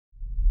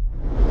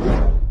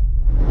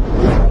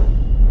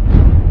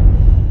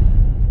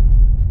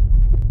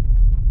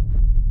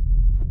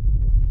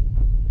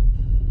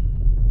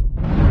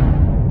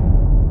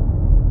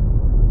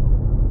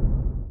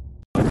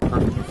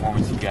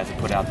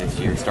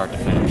start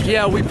to finish?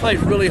 Yeah, we played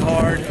really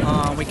hard.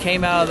 We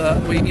came out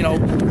of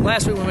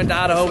last week we went to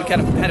Idaho. We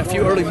kind of had a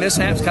few early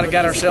mishaps, kind of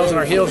got ourselves on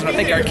our heels, and I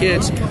think our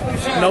kids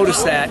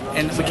noticed that,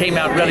 and we came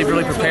out really,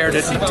 really prepared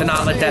to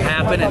not let that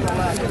happen.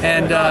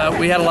 And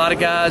we had a lot of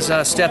guys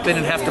step in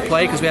and have to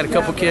play because we had a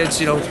couple kids.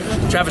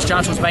 Travis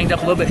Johnson was banged up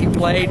a little bit. He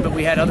played, but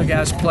we had other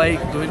guys play.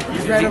 He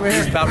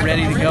was about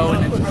ready to go.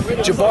 And then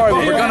Jabari,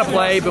 we were going to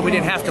play, but we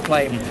didn't have to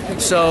play him.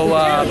 So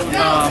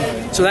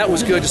that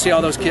was good to see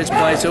all those kids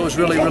play. So it was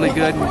really, really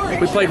good. And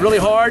we played really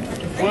hard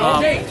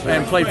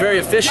and played very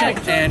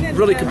efficient and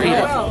really competed.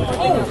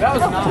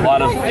 A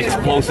lot of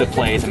explosive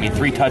plays. I mean,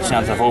 3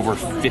 touchdowns of over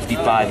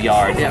 55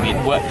 yards. Yeah. I mean,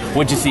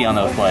 what'd you see on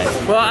those plays?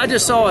 Well, I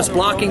just saw us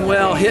blocking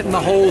well, hitting the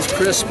holes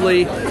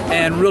crisply,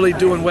 and really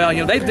doing well.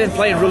 They've been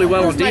playing really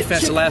well on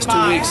defense the last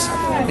 2 weeks.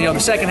 The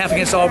second half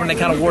against Auburn, they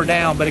kind of wore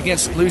down, but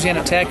against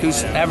Louisiana Tech,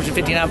 who's averaging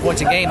 59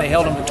 points a game, they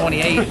held them to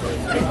 28.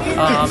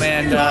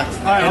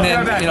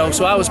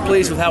 So I was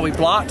pleased with how we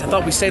blocked. I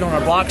thought we stayed on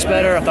our blocks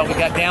better. I thought we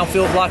got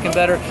downfield blocking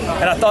better,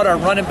 and I thought our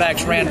running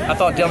backs ran. I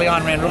thought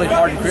DeLeon ran really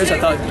hard in Chris. I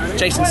thought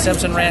Jason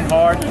Simpson ran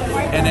hard,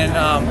 and then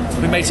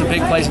we made some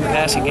big plays in the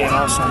passing game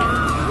also.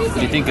 What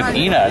do you think of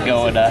Ina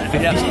going?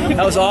 Yeah,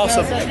 that was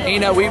awesome.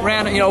 Ina, we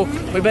ran.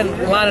 We've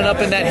been lining up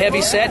in that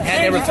heavy set,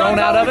 had never thrown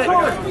out of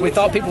it. We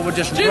thought people would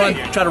just try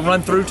to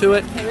run through to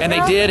it, and they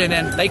did. And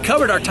then they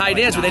covered our tight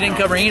ends, but they didn't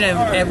cover Ina.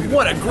 And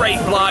what a great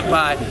block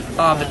by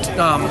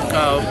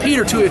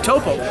Peter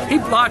Tuiatopo. He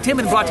blocked him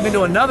and blocked him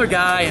into another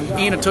guy, and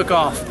Ina took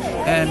off.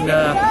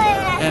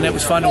 And it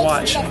was fun to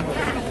watch.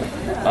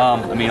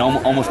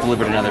 Almost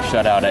delivered another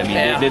shutout.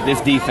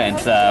 This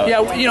defense.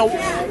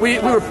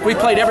 We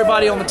played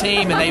everybody on the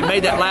team, and they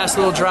made that last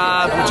little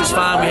drive, which is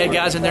fine. We had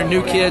guys in there,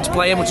 new kids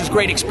playing, which is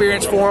great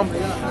experience for them.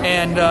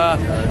 And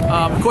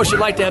of course, you'd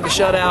like to have the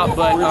shutout,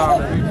 but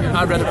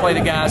I'd rather play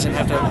the guys and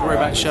have to worry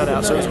about the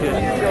shutout. So it was good.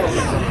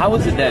 How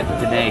is it that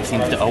Bene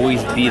seems to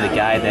always be the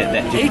guy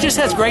that he just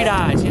has great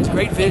eyes. He has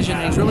great vision,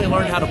 and he's really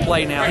learned how to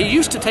play now. He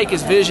used to take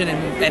his vision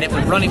and it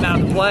would run him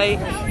out of play.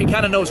 He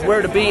kind of knows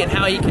where to be and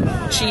how he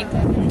can cheat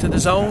to the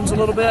zones a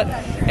little bit,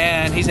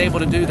 and he's able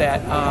to do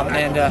that.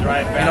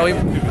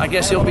 I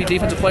guess he'll be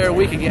Defensive Player of the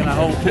Week again, I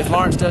hope, if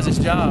Lawrence does his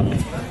job.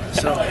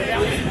 So,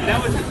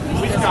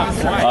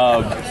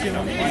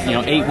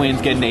 8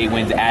 wins, getting 8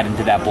 wins, adding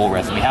to that bowl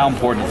resume. How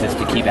important is this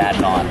to keep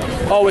adding on?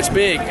 Oh, it's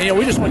big.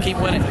 We just want to keep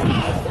winning.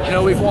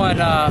 We've won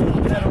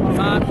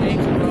 5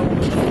 games in a row,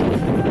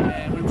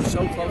 and we were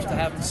so close to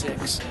having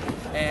 6.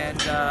 And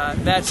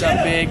that's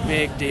a big,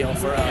 big deal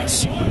for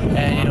us.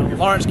 And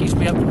Lawrence keeps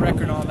me up to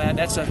record on that.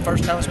 That's the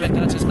first time it's been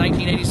done since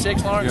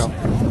 1986, Lawrence. Yeah.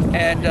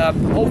 And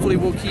hopefully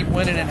we'll keep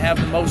winning and have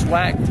the most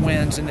WAC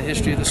wins in the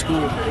history of the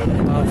school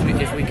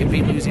if we can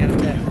beat Louisiana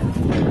Tech.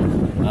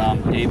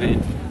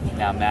 David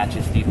now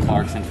matches Steve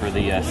Clarkson for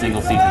the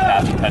single-season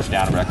passing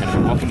touchdown record.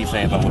 What can you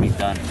say about what he's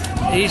done?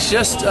 He's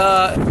just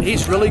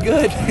he's really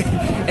good,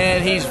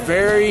 and he's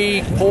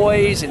very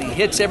poised, and he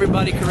hits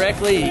everybody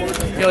correctly.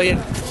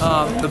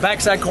 The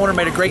backside corner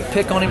made a great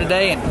pick on him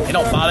today, and it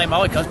don't bother him.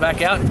 He comes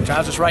back out and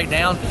drives us right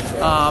down.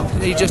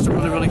 He's just a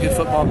really, really good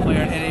football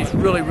player, and he's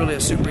really, really a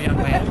super young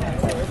man.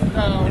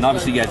 And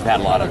obviously you guys have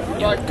had a lot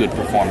of good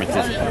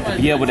performances. To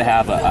be able to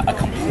have a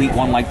complete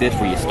one like this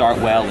where you start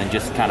well and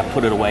just kind of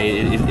put it away,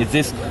 is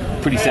this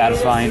pretty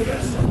satisfying?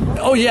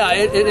 Oh yeah,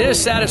 it is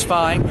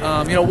satisfying.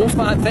 We'll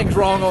find things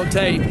wrong on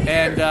tape,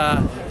 and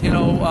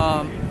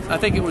I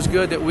think it was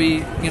good that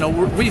we've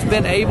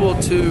been able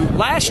to.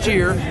 Last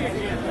year,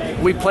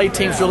 we played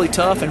teams really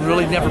tough and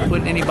really never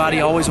put anybody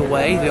always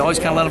away. They always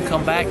kind of let them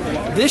come back.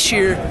 This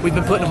year, we've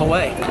been putting them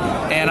away,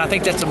 and I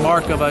think that's a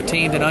mark of a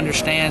team that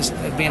understands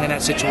being in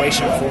that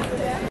situation before.